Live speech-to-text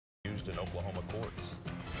used in Oklahoma courts.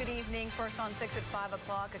 Good evening. First on 6 at 5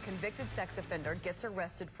 o'clock, a convicted sex offender gets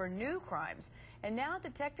arrested for new crimes. And now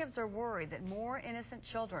detectives are worried that more innocent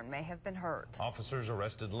children may have been hurt. Officers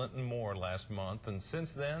arrested Linton Moore last month, and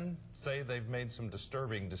since then say they've made some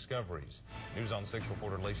disturbing discoveries. News on 6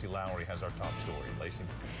 reporter Lacey Lowry has our top story. Lacey.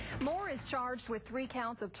 Moore is charged with 3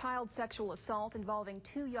 counts of child sexual assault involving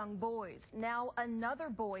 2 young boys. Now another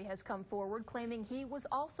boy has come forward claiming he was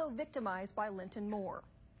also victimized by Linton Moore.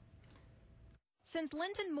 Since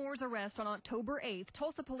Linton Moore's arrest on October 8th,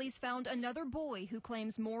 Tulsa police found another boy who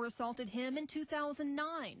claims Moore assaulted him in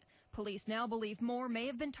 2009. Police now believe Moore may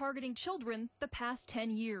have been targeting children the past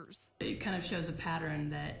 10 years. It kind of shows a pattern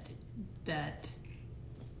that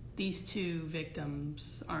these 2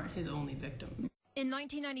 victims aren't his only victim. In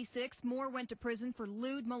 1996, Moore went to prison for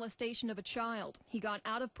lewd molestation of a child. He got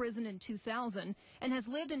out of prison in 2000 and has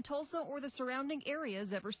lived in Tulsa or the surrounding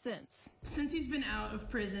areas ever since. Since he's been out of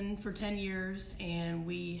prison for 10 years and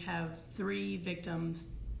we have 3 victims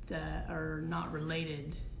that are not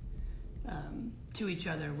related to each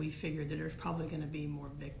other, we figured that there's probably going to be more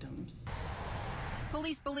victims.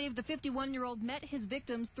 Police believe the 51-year-old met his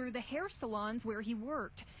victims through the hair salons where he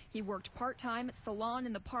worked. He worked part-time at Salon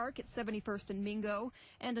in the Park at 71st and Mingo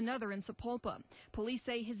and another in Sapulpa. Police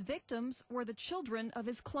say his victims were the children of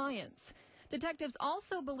his clients. Detectives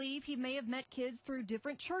also believe he may have met kids through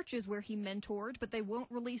different churches where he mentored, but they won't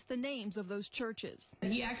release the names of those churches.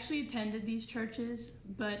 He actually attended these churches,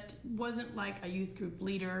 but wasn't like a youth group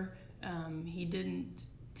leader. He didn't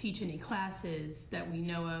teach any classes that we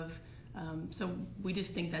know of. So we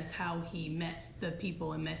just think that's how he met the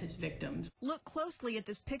people and met his victims. Look closely at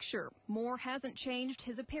this picture. Moore hasn't changed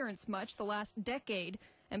his appearance much the last decade,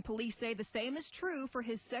 and police say the same is true for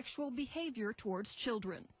his sexual behavior towards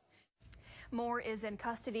children. Moore is in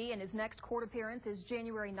custody, and his next court appearance is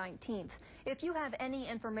January 19th. If you have any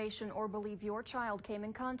information or believe your child came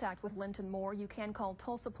in contact with Linton Moore, you can call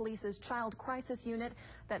Tulsa Police's Child Crisis Unit.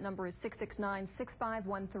 That number is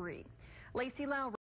 669-6513. Lacey Lowry.